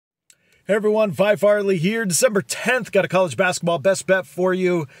Hey everyone, Phi Farley here. December 10th, got a college basketball best bet for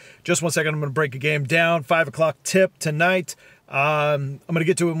you. Just 1 second, I'm going to break a game down. 5 o'clock tip tonight. I'm going to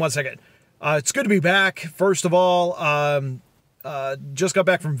get to it in 1 second. It's good to be back. First of all, just got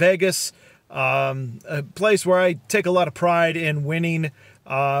back from Vegas, a place where I take a lot of pride in winning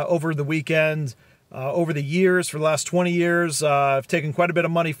over the weekend. Over the years, for the last 20 years, I've taken quite a bit of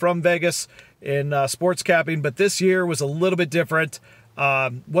money from Vegas in sports capping, but this year was a little bit different.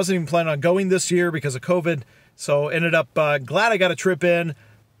 Wasn't even planning on going this year because of COVID, so ended up glad I got a trip in,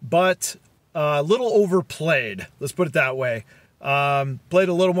 but a little overplayed. Let's put it that way. Played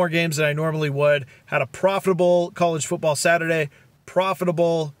a little more games than I normally would. Had a profitable college football Saturday,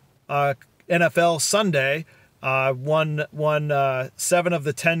 profitable NFL Sunday. Won 7 of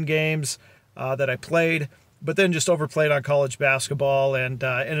the 10 games that I played, but then just overplayed on college basketball and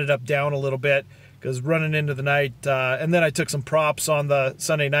ended up down a little bit because running into the night, and then I took some props on the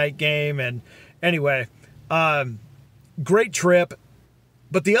Sunday night game. And anyway, great trip.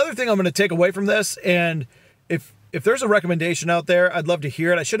 But the other thing I'm going to take away from this, and if there's a recommendation out there, I'd love to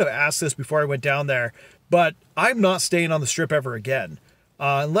hear it. I should have asked this before I went down there, but I'm not staying on the Strip ever again.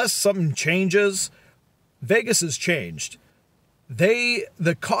 Unless something changes. Vegas has changed.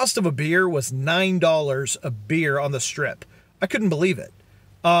 The cost of a beer was $9 a beer on the Strip. I couldn't believe it.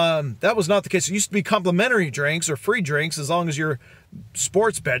 That was not the case. It used to be complimentary drinks or free drinks as long as you're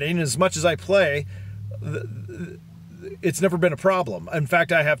sports betting. As much as I play, it's never been a problem. In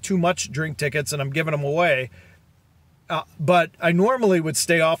fact, I have too much drink tickets and I'm giving them away. But I normally would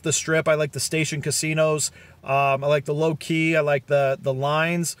stay off the Strip. I like the station casinos. I like the low key. I like the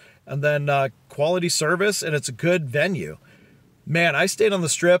lines, and then quality service, and it's a good venue. Man, I stayed on the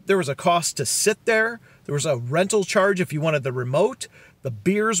Strip. There was a cost to sit there. There was a rental charge if you wanted the remote. The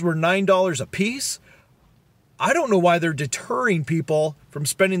beers were $9 a piece. I don't know why they're deterring people from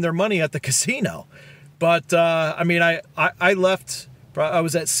spending their money at the casino. But, I mean, I left, I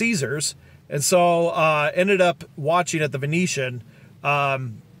was at Caesars, and so ended up watching at the Venetian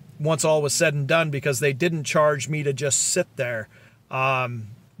once all was said and done because they didn't charge me to just sit there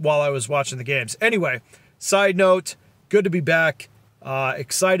while I was watching the games. Anyway, side note, good to be back.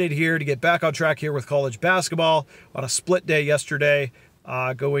 Excited here to get back on track here with college basketball on a split day yesterday,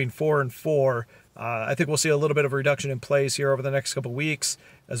 going 4-4. I think we'll see a little bit of a reduction in plays here over the next couple weeks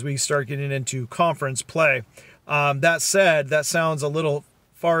as we start getting into conference play. That said, that sounds a little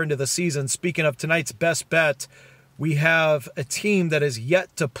far into the season. Speaking of tonight's best bet, we have a team that is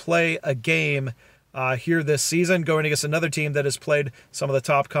yet to play a game here this season, going against another team that has played some of the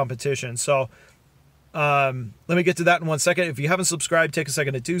top competition. So let me get to that in 1 second. If you haven't subscribed, take a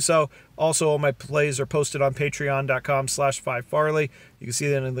second to do so. Also, all my plays are posted on patreon.com/PhiFarley. You can see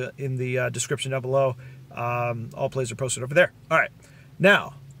that in the description down below. All plays are posted over there. All right.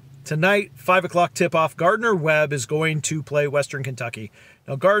 Now, tonight, 5 o'clock tip-off, Gardner-Webb is going to play Western Kentucky.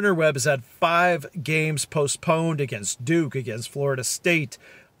 Now, Gardner-Webb has had 5 games postponed against Duke, against Florida State,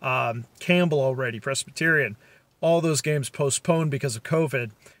 Campbell already, Presbyterian. All those games postponed because of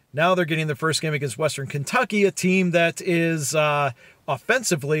COVID. Now they're getting their first game against Western Kentucky, a team that is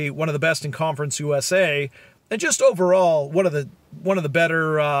offensively one of the best in Conference USA, and just overall one of the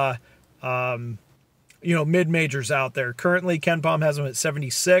better mid-majors out there. Currently, KenPom has them at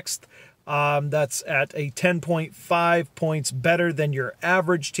 76th. That's at a 10.5 points better than your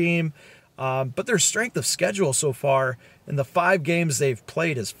average team. But their strength of schedule so far in the 5 games they've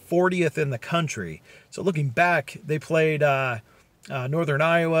played is 40th in the country. So looking back, they played Northern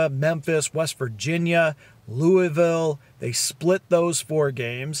Iowa, Memphis, West Virginia, Louisville. They split those 4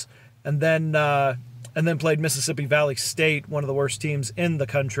 games, and then played Mississippi Valley State, one of the worst teams in the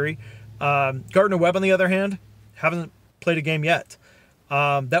country. Gardner-Webb, on the other hand, haven't played a game yet.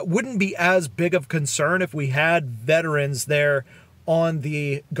 That wouldn't be as big of concern if we had veterans there on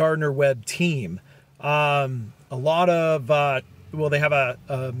the Gardner-Webb team. A lot of they have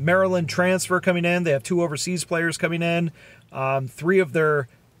a Maryland transfer coming in. They have 2 overseas players coming in. 3 of their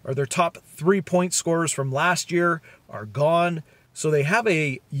top 3-point scorers from last year are gone. So they have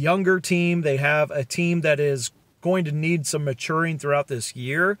a younger team. They have a team that is going to need some maturing throughout this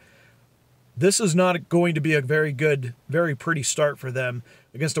year. This is not going to be a very good, very pretty start for them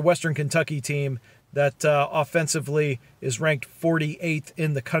against a Western Kentucky team that offensively is ranked 48th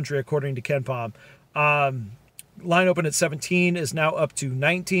in the country, according to KenPom. Line open at 17 is now up to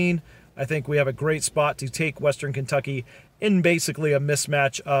 19. I think we have a great spot to take Western Kentucky in basically a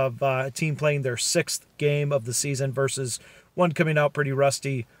mismatch of a team playing their 6th game of the season versus one coming out pretty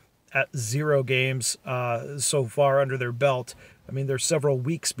rusty at 0 games so far under their belt. I mean, they're several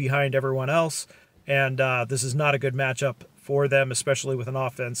weeks behind everyone else, and this is not a good matchup for them, especially with an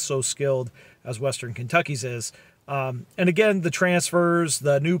offense so skilled as Western Kentucky's is. And again, the transfers,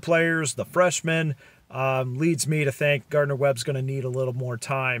 the new players, the freshmen, leads me to think Gardner-Webb's going to need a little more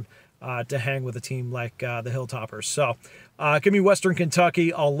time to hang with a team like the Hilltoppers. So give me Western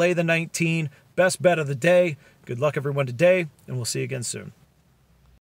Kentucky. I'll lay the 19. Best bet of the day. Good luck, everyone, today, and we'll see you again soon.